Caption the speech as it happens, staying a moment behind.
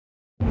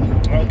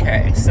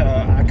Okay, so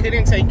I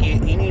couldn't take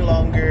it any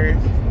longer,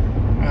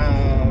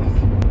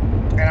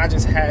 and I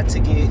just had to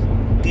get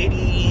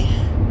Diddy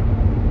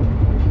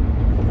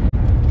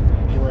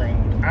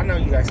groomed. I know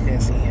you guys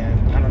can't see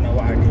him. I don't know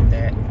why I did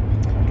that.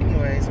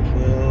 Anyways,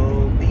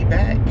 we'll be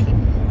back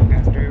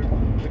after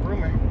the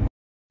groomer.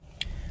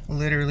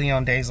 Literally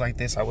on days like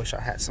this, I wish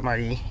I had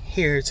somebody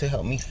here to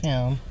help me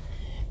film.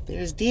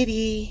 There's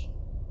Diddy.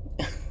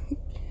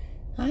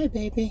 Hi,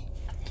 baby.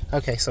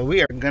 Okay, so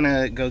we are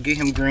gonna go get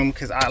him groomed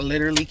because I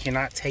literally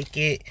cannot take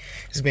it.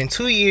 It's been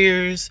 2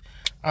 years.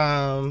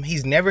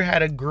 He's never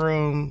had a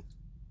groom,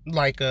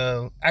 like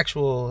a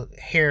actual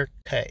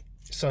haircut.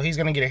 So he's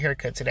gonna get a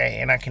haircut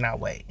today, and I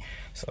cannot wait.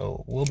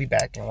 So we'll be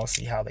back and we'll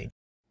see how they.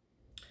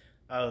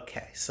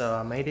 Okay, so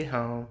I made it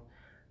home.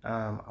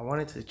 I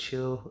wanted to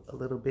chill a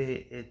little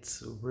bit.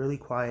 It's really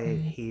quiet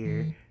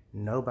here.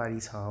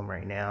 Nobody's home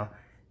right now.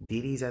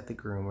 Diddy's at the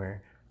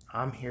groomer.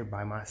 I'm here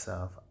by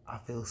myself. I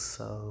feel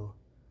so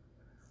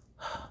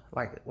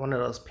like one of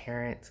those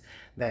parents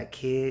that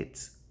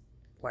kids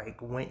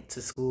like went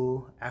to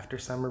school after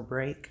summer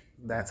break.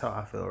 That's how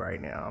I feel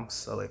right now. I'm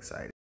so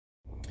excited.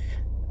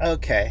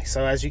 Okay,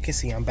 so as you can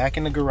see, I'm back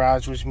in the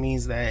garage, which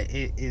means that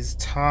it is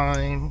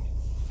time.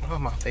 Oh,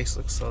 my face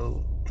looks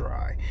so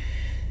dry.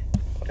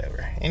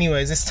 Whatever.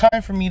 Anyways, it's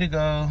time for me to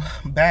go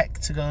back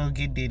to go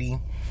get Diddy.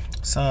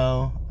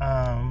 So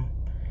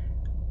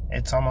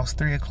it's almost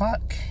 3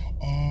 o'clock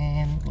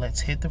and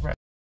let's hit the road.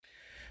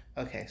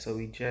 Okay, so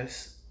we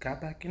just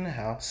got back in the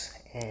house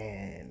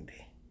and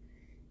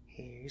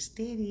here's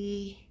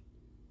Diddy.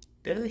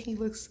 Doesn't he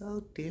look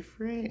so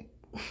different?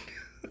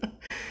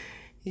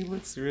 He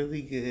looks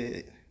really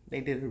good. They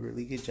did a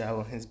really good job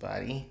on his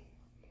body.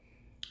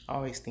 I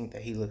always think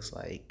that he looks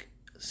like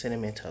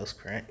Cinnamon Toast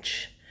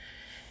Crunch.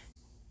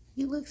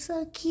 You look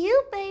so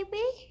cute,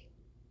 baby.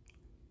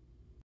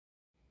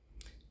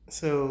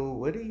 So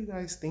what do you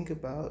guys think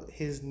about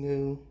his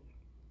new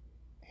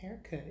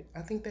haircut?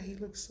 I think that he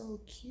looks so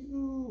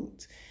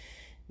cute.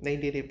 They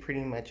did it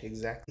pretty much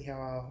exactly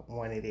how I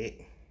wanted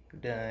it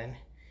done.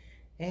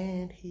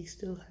 And he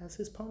still has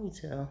his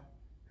ponytail.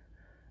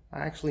 I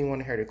actually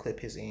wanted her to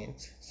clip his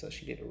ends, so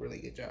she did a really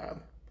good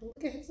job. But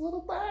look at his little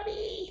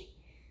body.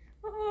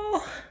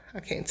 Oh, I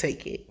can't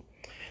take it.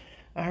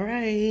 All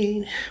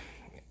right.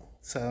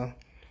 So,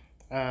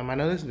 I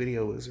know this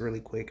video was really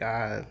quick.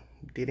 I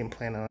didn't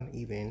plan on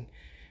even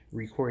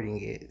recording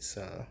it,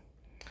 so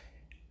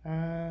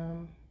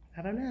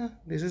I don't know.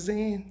 This is the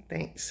end.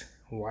 Thanks.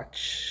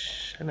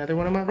 Watch another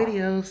one of my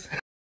videos.